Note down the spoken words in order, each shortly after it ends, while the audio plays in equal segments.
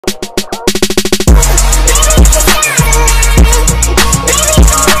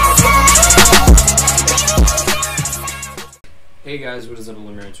guys, what is it,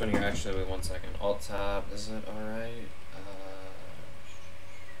 Illuminary 20 here? Actually, wait 1 second. Alt tab, is it alright?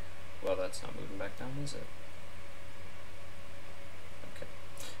 Well, that's not moving back down, is it? Okay.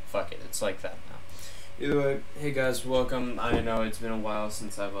 Fuck it, it's like that now. Either way, hey guys, welcome. I know it's been a while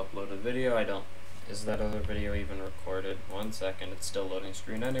since I've uploaded a video. Is that other video even recorded? 1 second, it's still loading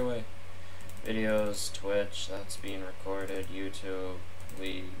screen anyway. Videos, Twitch, that's being recorded, YouTube,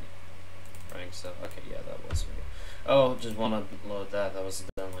 League, running stuff. Okay, yeah, that was video. Oh, just want to load that. That was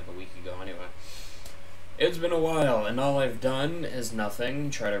done like a week ago anyway. It's been a while, and all I've done is nothing.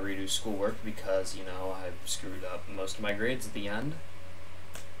 Try to redo schoolwork because, you know, I've screwed up most of my grades at the end.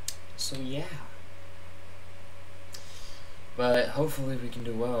 So, yeah. But hopefully we can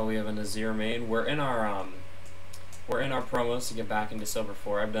do well. We have a Nazir main. We're in our promos to get back into Silver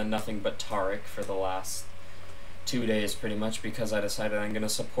 4. I've done nothing but Taric for the last 2 days pretty much because I decided I'm going to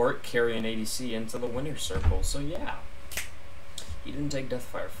support, carry an ADC into the winner's circle. So yeah. He didn't take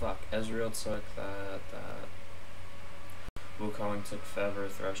Deathfire. Fuck. Ezreal took that. Wukong took Fever.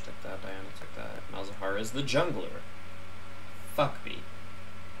 Thresh took that. Diana took that. Malzahar is the jungler. Fuck me.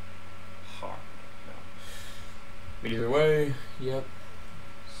 Hard. No. But either way, yep.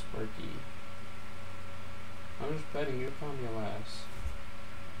 Sparky. I'm just betting you found your ass.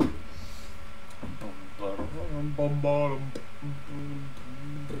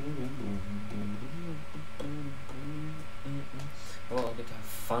 Well, I'll get to have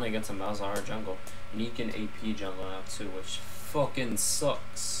fun against a Malzahar jungle. And he can AP jungle now too, which fucking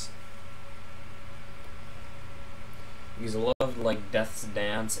sucks. He's loved like Death's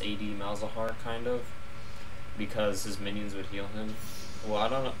Dance AD Malzahar kind of, because his minions would heal him. Well, I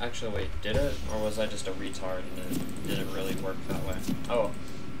don't know. Actually, wait, did it? Or was I just a retard and it didn't really work that way? Oh,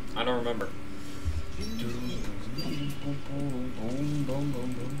 I don't remember.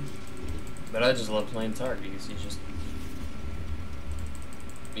 But I just love playing Taric because he's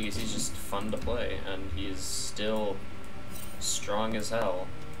just fun to play, and he's still strong as hell.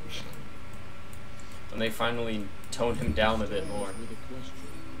 And they finally toned him down a bit more.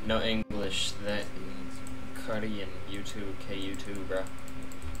 No English, that Korean, YouTube, K-YouTube, bruh.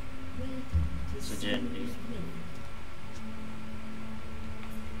 It's legit, dude.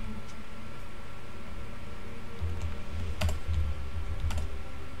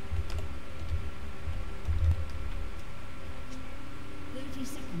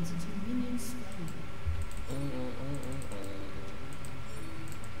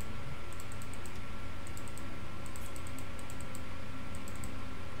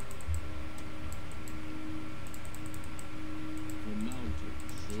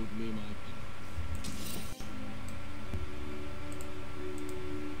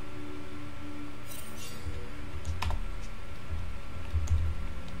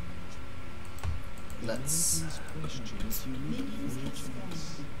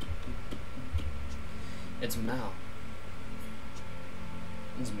 It's Mal.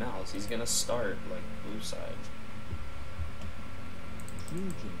 It's Mal's. He's gonna start like blue side.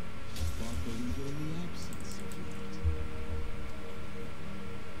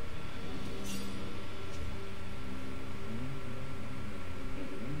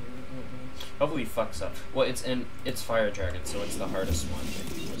 Hopefully he fucks up. Well, it's Fire Dragon, so it's the hardest one.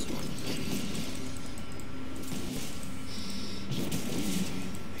 The easiest one.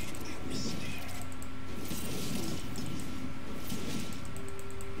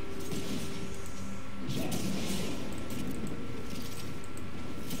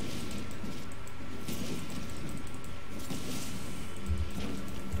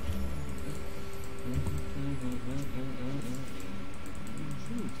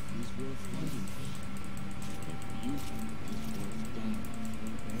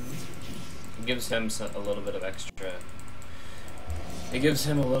 It gives him a little bit of extra. It gives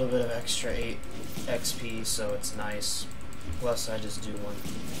him a little bit of extra 8 XP, so it's nice. Plus, I just do one.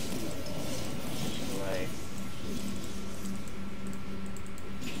 Like.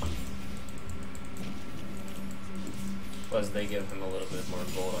 Plus, they give him a little bit more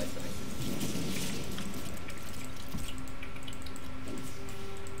gold, I think.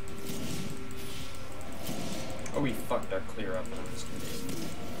 Oh, we fucked our clear up on this dude.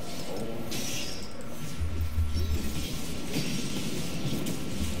 Oh shit.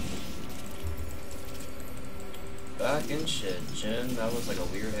 Back in shit, Jin. That was like a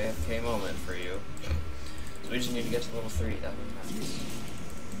weird AFK moment for you. So we just need to get to level 3. That would be nice.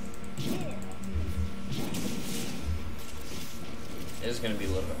 It is gonna be a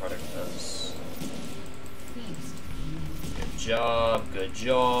little bit harder because. Good job. Good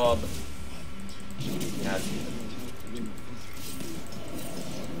job. That's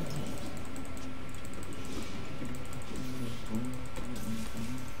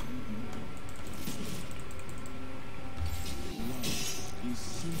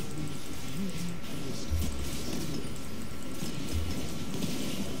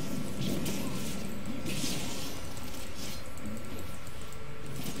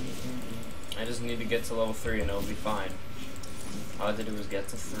just need to get to level 3 and it'll be fine. All I have to do is get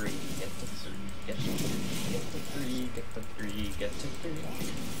to 3, get to 3, get to 3, get to 3, get to 3, get to 3, get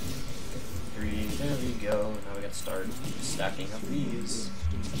to 3, there we go. Now we gotta start stacking up these.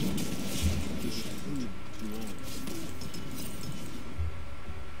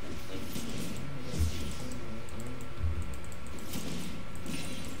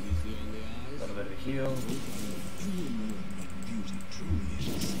 A little bit of a heal.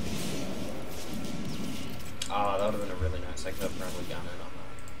 Ah, that would have been a really nice. I could have probably gotten it on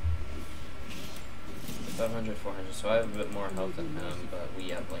that. 500, 400. So I have a bit more health than him, but we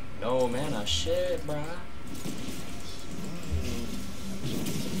have like no mana. Shit, bruh.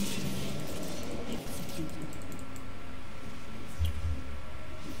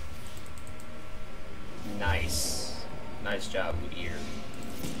 Nice. Nice job, Udyr.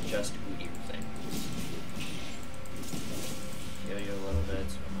 Just Udyr thing. Heal you a little bit.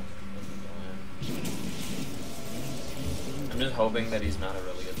 So I'm just hoping that he's not a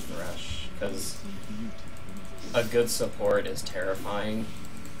really good Thresh, because a good support is terrifying.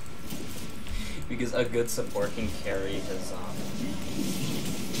 Because a good support can carry his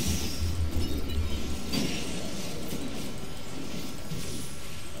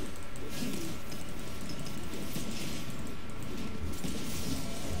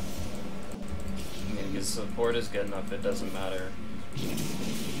his support is good enough, it doesn't matter. Please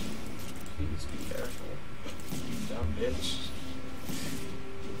be careful. You dumb bitch.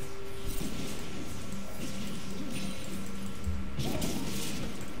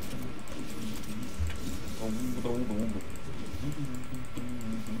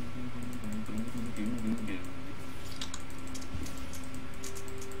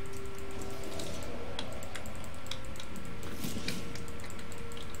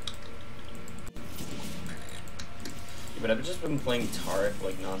 But I've just been playing Taric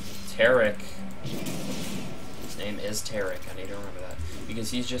like Taric. His name is Taric. I need to remember that because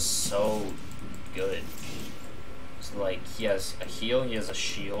he's just so good. So, like, he has a heal, he has a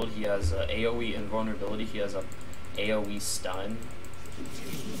shield, he has a AOE invulnerability, he has a AOE stun.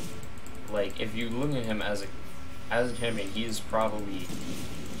 Like, if you look at him as him, and he's probably,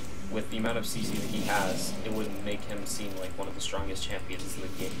 with the amount of CC that he has, it would make him seem like one of the strongest champions in the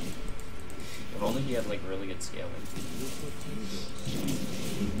game. If only he had like really good scaling.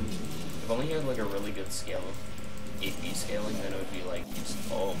 If only he had like a really good scale, 8B scaling, then it would be like, just,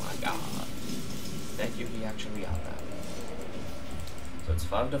 oh my god. Thank you, he actually got that. So it's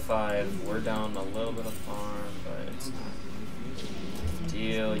 5 to 5. We're down a little bit of farm, but it's not a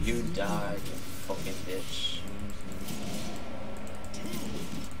deal. You died, you fucking bitch.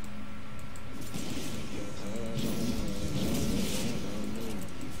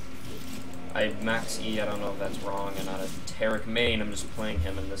 I max E, I don't know if that's wrong, and not a Taric main, I'm just playing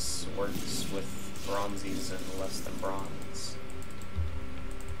him, and this works with bronzies and less than bronze.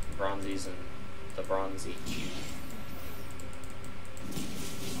 Bronzies and the bronzy Q.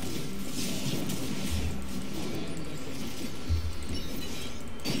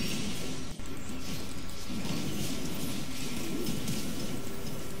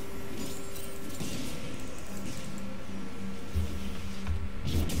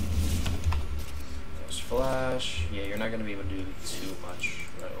 Flash. Yeah, you're not going to be able to do too much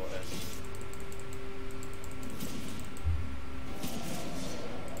right away.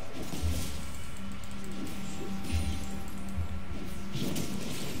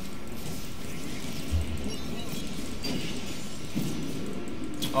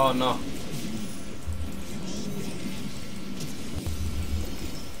 Oh no.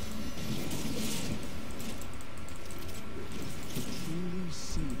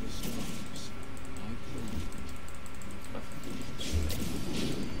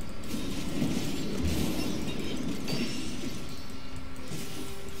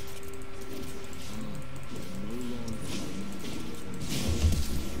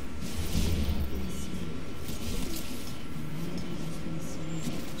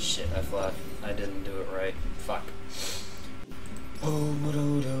 I didn't do it right. Fuck.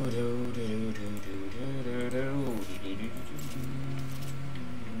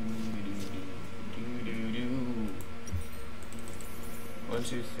 One,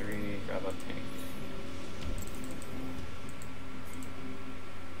 two, three, grab a pink.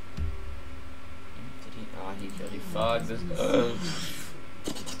 He killed you. Fuck this.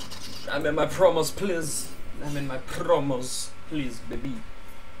 I'm in my promos, please. I'm in my promos, please, baby.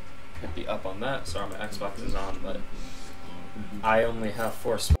 Hit the up on that. Sorry, my Xbox is on, but I only have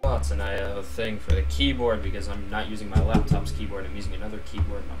 4 spots, and I have a thing for the keyboard because I'm not using my laptop's keyboard. I'm using another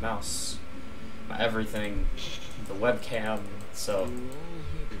keyboard, my mouse, my everything, the webcam. So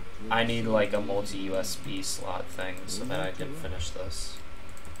I need like a multi-USB slot thing so that I can finish this.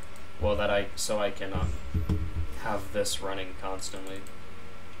 Well, so I can have this running constantly.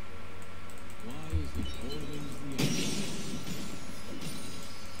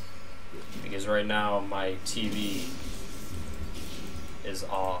 Because right now my TV is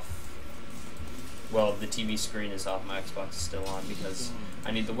off. Well, the TV screen is off, my Xbox is still on because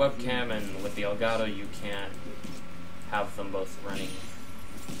I need the webcam, and with the Elgato you can't have them both running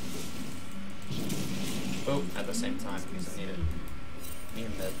at the same time because I need it.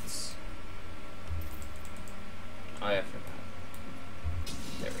 Need mids. Oh yeah, I forgot.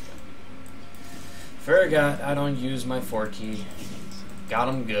 There we go. Forgot I don't use my 4 key. Got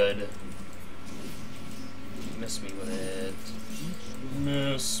him good. Miss me with it.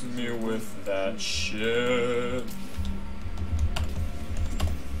 Miss me with that shit.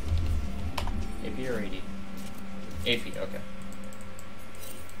 AP or AD? AP, okay.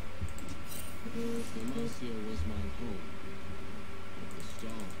 Demacia was my home. The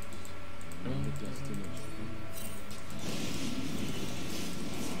stars and the destination.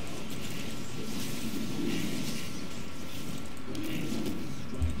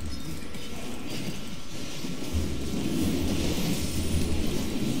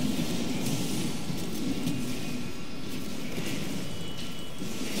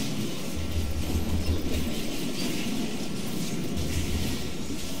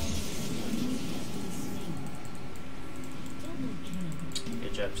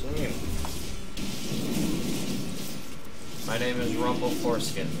 Team. My name is Rumble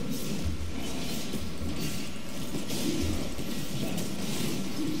Foreskin.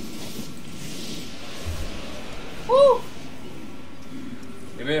 Woo!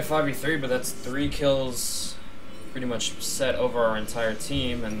 We made a 5v3, but that's 3 kills pretty much set over our entire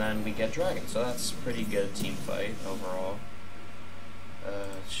team, and then we get Dragon, so that's pretty good team fight overall.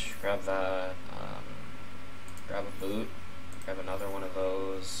 Grab that, grab a boot. Grab another one of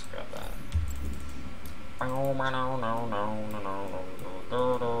those. Grab that.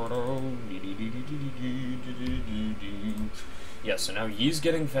 Yeah, so now he's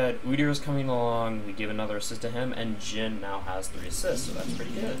getting fed. Udir's coming along. We give another assist to him, and Jin now has 3 assists, so that's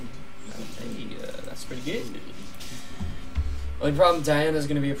pretty good. Hey, that's pretty good. Only problem, Diana's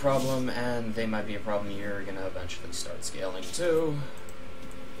going to be a problem, and they might be a problem. You're going to eventually start scaling too.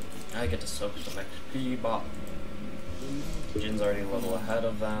 I get to soak some XP bot. Jin's already a level ahead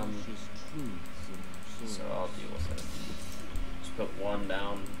of them, so I'll deal with it. Just put 1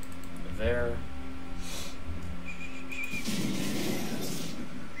 down there.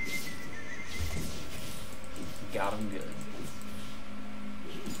 Got him good.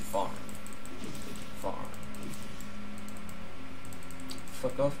 Farm.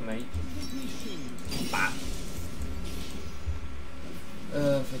 Fuck off, mate. Bop.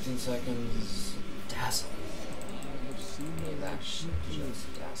 15 seconds. Dazzle. Hey, that shit just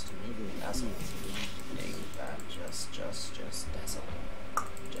dazzle. Hey, that just dazzle.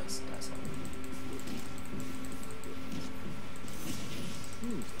 Just dazzle.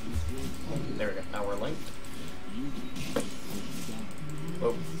 There we go. Now we're linked.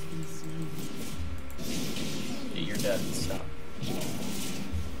 Whoa. Yeah, you're dead. Stop.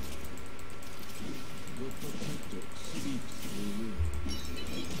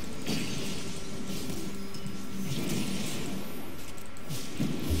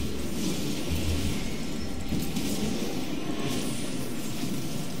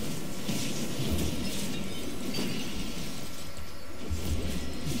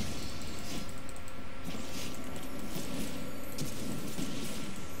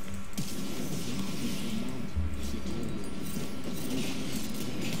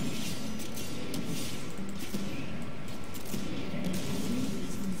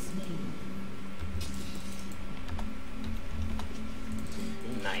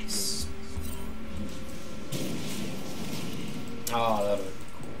 Nice. Oh, that would be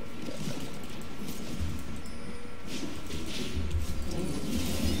cool if you got that.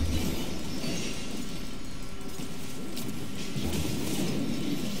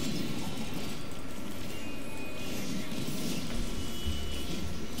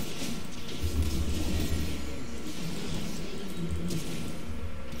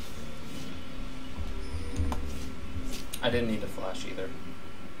 I didn't need to flash either.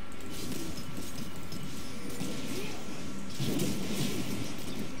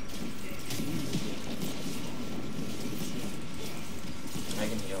 I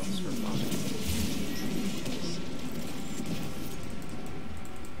can heal this for fun.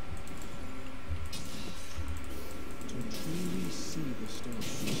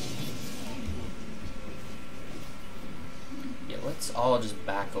 Yeah, let's It's all just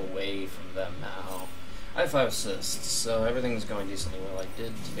back away from them now. I have 5 assists, so everything's going decently well. I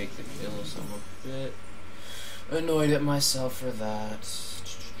did take the kill, so I'm a bit annoyed at myself for that.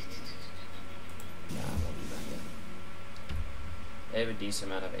 Yeah, I won't do that yet. They have a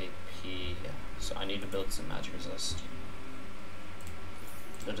decent amount of AP, yeah, so I need to build some magic resist.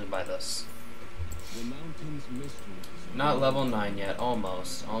 So just buy this. Not level 9 yet,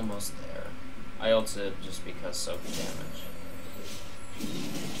 almost there. I ulted just because soak damage.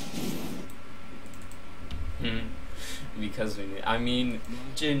 Because I mean,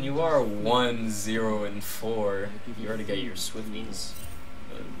 Jin, you are 1, 0, and 4. You already get your Swifties.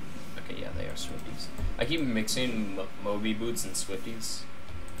 Okay, yeah, they are Swifties. I keep mixing Moby boots and Swifties,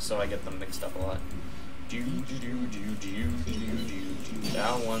 so I get them mixed up a lot.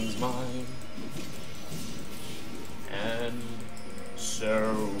 That one's mine. And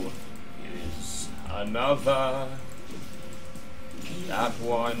so is another. That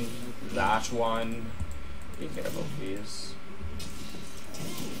one. That one. Be careful, please.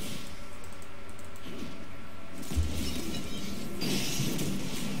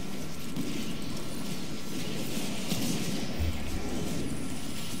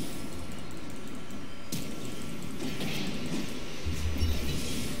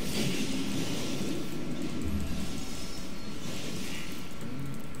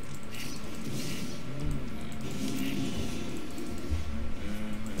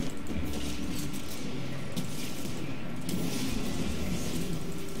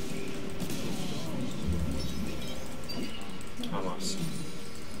 Almost.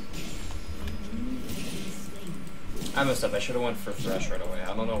 I messed up. I should have went for Thresh right away.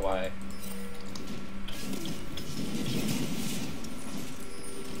 I don't know why.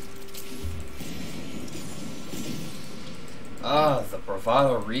 Ah, the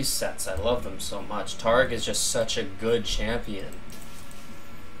bravado resets. I love them so much. Taric is just such a good champion.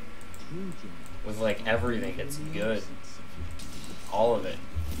 With like everything, it's good. All of it.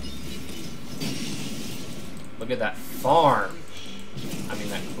 Look at that farm. I mean,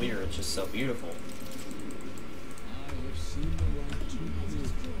 that clear, it's just so beautiful.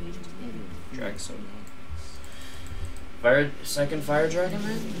 Drag so. Second fire dragon,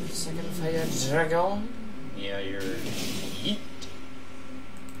 man? Second fire dragon? Yeah, you're. Yeet.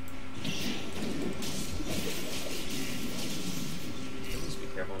 Just be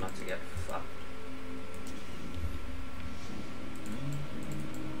careful not to get fucked.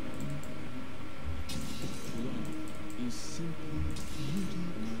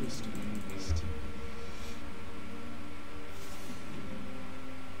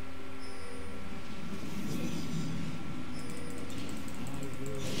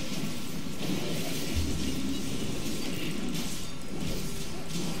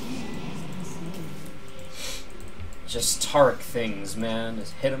 Just Taric things, man.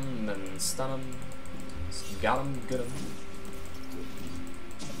 Just hit him and stun him. Just got him, good him.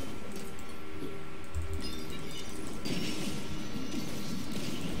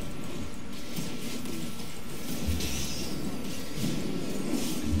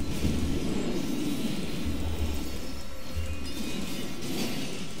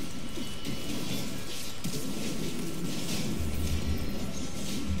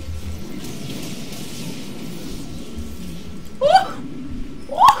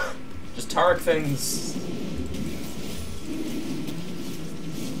 Taric things.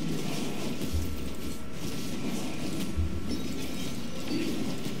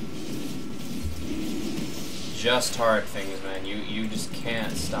 Just Taric things, man. You just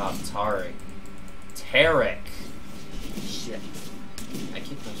can't stop Taric. Taric. Shit. I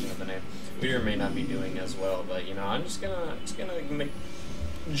keep mentioning the name. We may not be doing as well, but you know, I'm just gonna make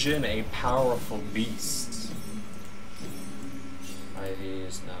Jin a powerful beast.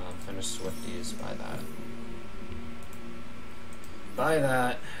 IVs, no, finish Swifties, buy that. Buy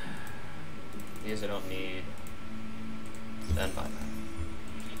that. These I don't need. Then buy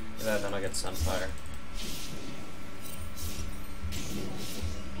that. Do that, then I'll get Sunfire.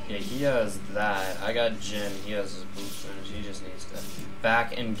 Yeah, he has that. I got Jin, he has his boost finish, he just needs to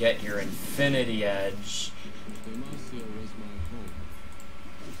back and get your Infinity Edge.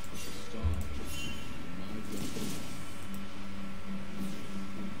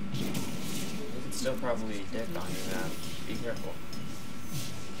 Still probably dick on you, man. Be careful.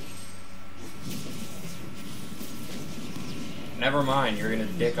 Never mind, you're gonna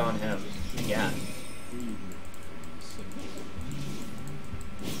dick on him again.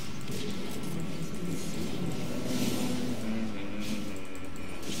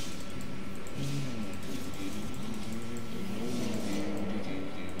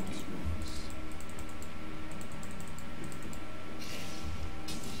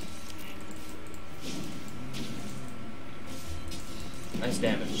 nice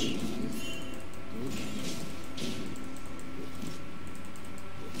damage.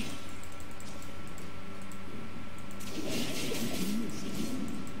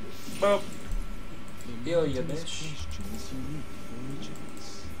 Boop. Heal ya, bitch.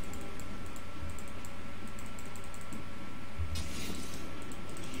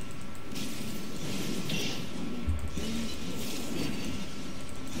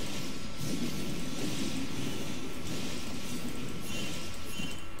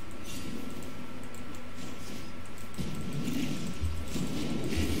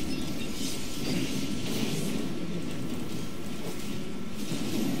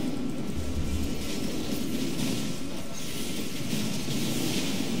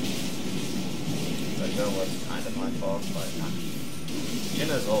 Was kind of my fault, but Jin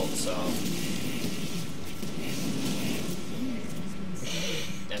is old, so.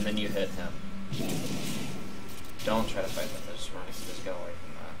 And then you hit him. Don't try to fight that. Just run. Just get away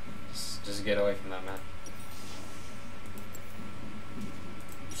from that. Just get away from that, man.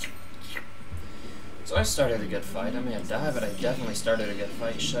 So I started a good fight. I may have died, but I definitely started a good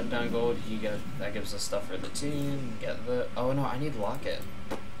fight. Shut down gold. That gives us stuff for the team. Get the. Oh no, I need Locket.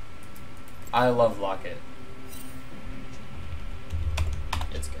 I love Locket.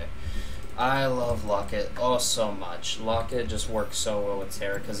 It's gay. I love Locket oh so much. Locket just works so well with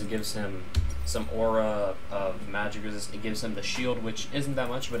Taric because it gives him some aura of magic resist. It gives him the shield, which isn't that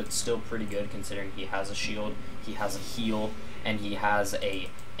much, but it's still pretty good considering he has a shield, he has a heal, and he has a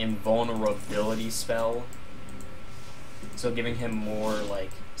invulnerability spell. So giving him more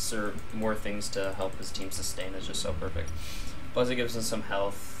more things to help his team sustain is just so perfect. Plus it gives him some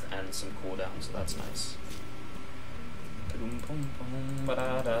health and some cooldown, so that's nice. I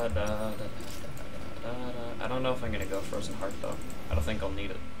don't know if I'm gonna go Frozen Heart though. I don't think I'll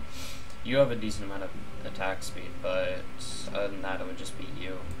need it. You have a decent amount of attack speed, but other than that, it would just be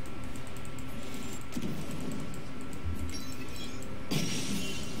you.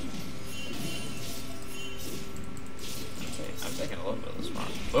 Okay, I'm taking a little bit of this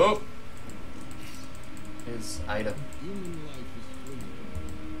wrong. Oh! His item.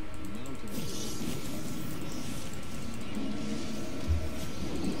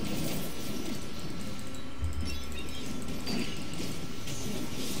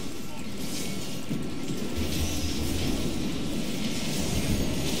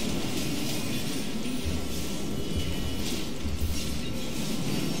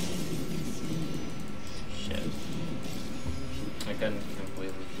 I couldn't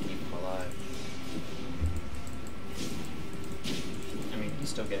completely keep him alive. I mean, he's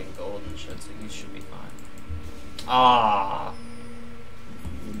still getting gold and shit, so he should be fine. Ah!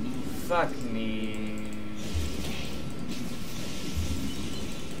 Fuck me.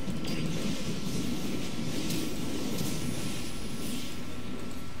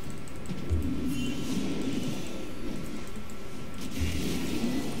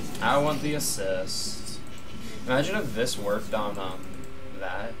 I want the assist. Imagine if this worked on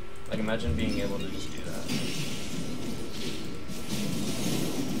that. Like, imagine being able to just do that.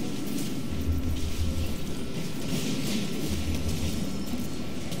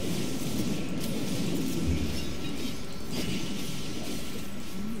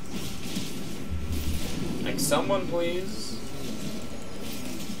 Like, someone please.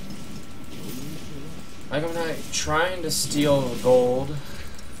 Like, I'm not trying to steal gold.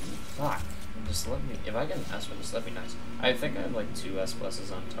 Fuck. Just let me, if I can ask for this, that'd be nice. I think I have like 2 S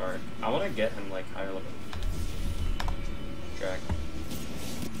pluses on Taric. I want to get him like higher level. Drag.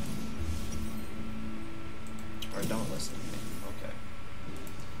 Or don't listen to me. Okay.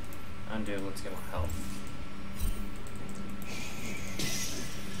 Undo, let's get more health.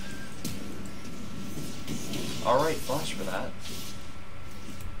 Alright, flash for that.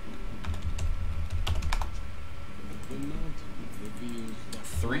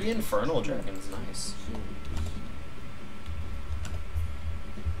 Three Infernal Dragons, nice.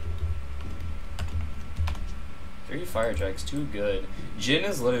 Three Fire Dragons, too good. Jin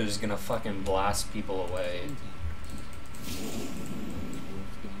is literally just gonna fucking blast people away.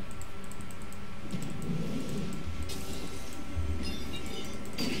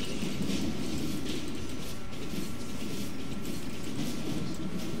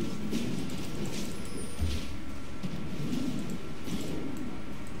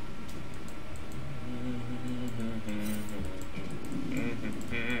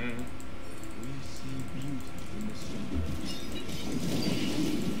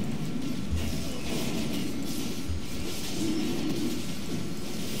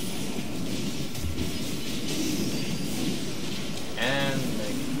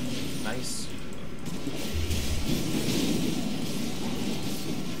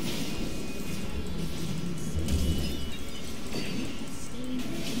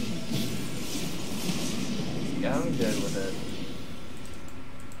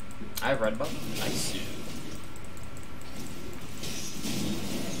 have red button? Nice.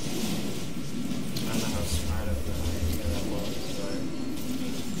 I don't know how smart of the idea that was,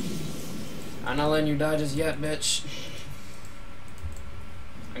 but I'm not letting you die just yet, bitch.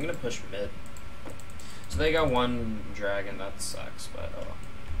 I'm gonna push mid. So they got one dragon, that sucks, but oh.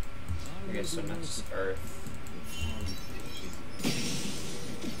 I guess so next Earth.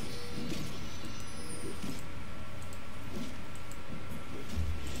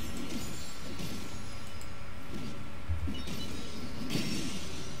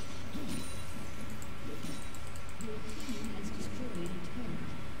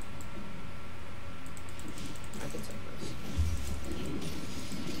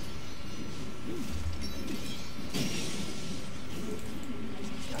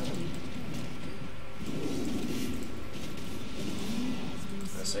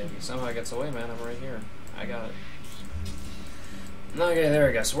 If he somehow gets away, man, I'm right here. I got it. Okay, there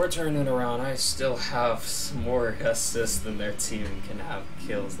we go. So we're turning it around. I still have more assists than their team can have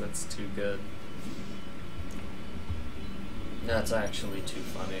kills. That's too good. That's actually too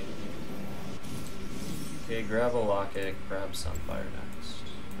funny. Okay, grab a locket, grab Sunfire next.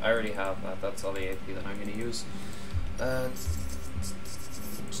 I already have that. That's all the AP that I'm going to use.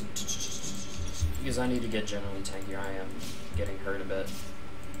 Because I need to get generally tankier. I am getting hurt a bit.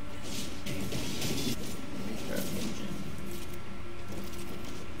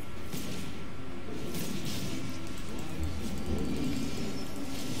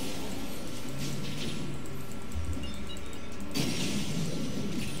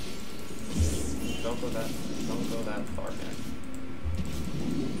 Don't go that far back.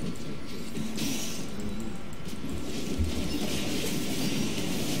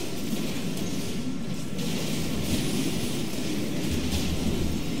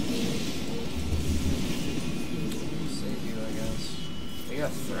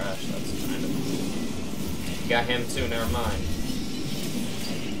 Got Thrash, that's kind of cool. Got him too, never mind.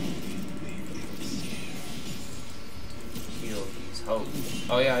 Heal these hoes.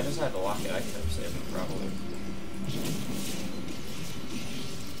 Oh yeah, I just had to lock it. I could have saved him probably.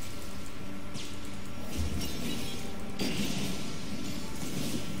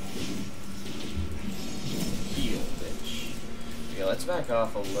 Heal, bitch. Okay, let's back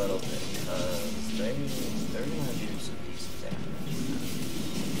off a little bit because they're gonna do some decent damage.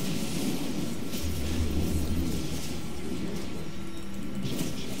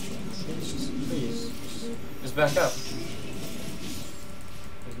 Please, just back up.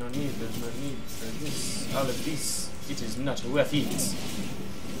 There's no need for this. All of this, it is not worth it.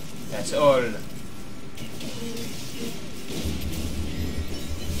 That's all.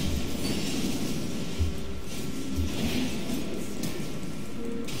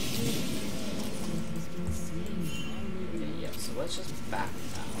 Yeah, so let's just back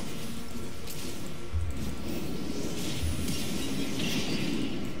now.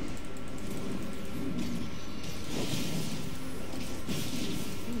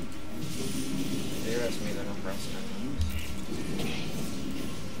 Me that I'm pressing it.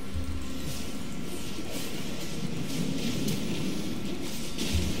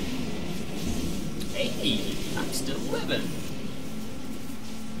 Hey, I'm still living.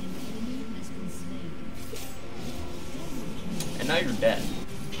 And now you're dead.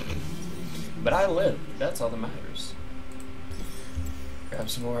 But I live. That's all that matters. Grab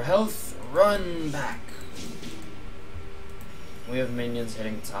some more health. Run back. We have minions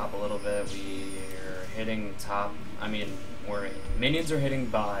hitting top a little bit. We're hitting top. I mean, minions are hitting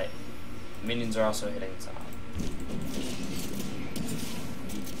by. Minions are also hitting top.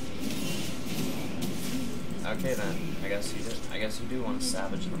 Okay then. I guess you do want to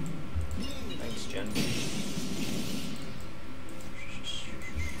savage them. Thanks, Jen. I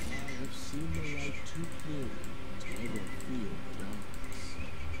have seen the light too clearly to ever feel the darkness.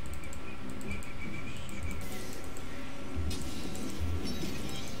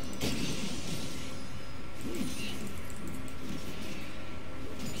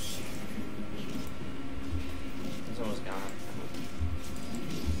 This one was gone.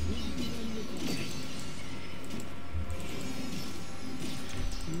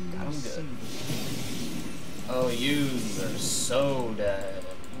 Got him good. Oh, you are so dead.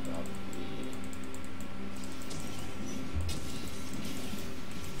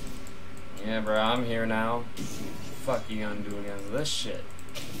 Yeah, bro, I'm here now. Fuck you gonna do against this shit?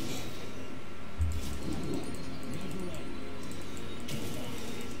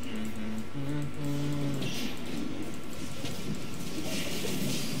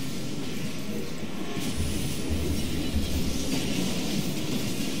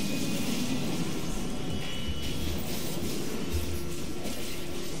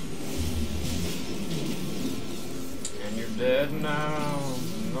 dead now,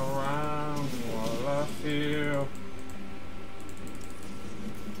 around what I feel.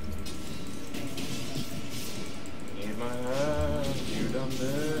 Need my head, you dumb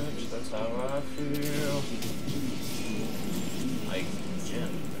bitch, that's how I feel. Like,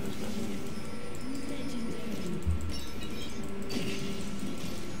 Jim.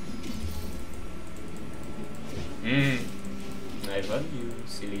 I love you,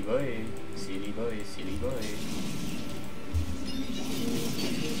 silly boy, silly boy, silly boy.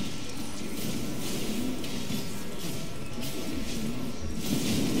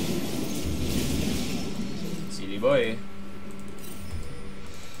 Silly boy.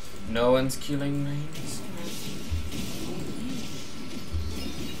 No one's killing me.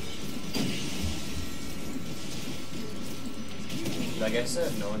 Like I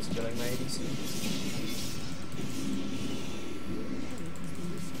said, no one's killing my ADC.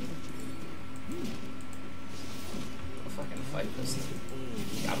 Fight this thing.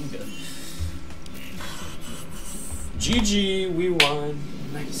 Got him good. GG, we won.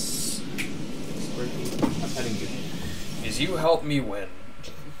 Nice. I'm heading good. Because you helped me win.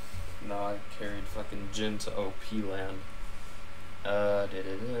 No, I carried fucking Jin to OP land. Yeah.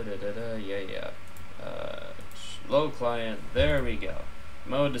 Low client. There we go.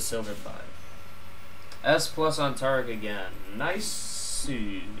 Mode to silver 5. S plus on Taric again. Nice.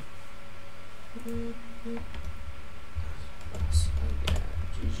 Yeah,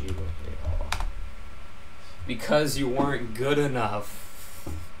 GG, because you weren't good enough.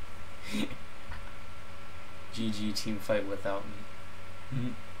 GG, team fight without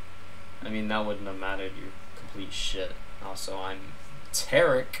me. I mean, that wouldn't have mattered. You're complete shit. Also, I'm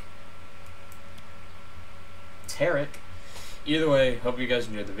Taric. Either way, hope you guys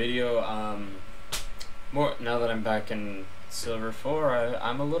enjoyed the video. More now that I'm back in Silver 4,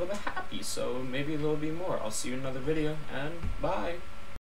 I'm a little bit happy, so maybe there'll be more. I'll see you in another video, and bye.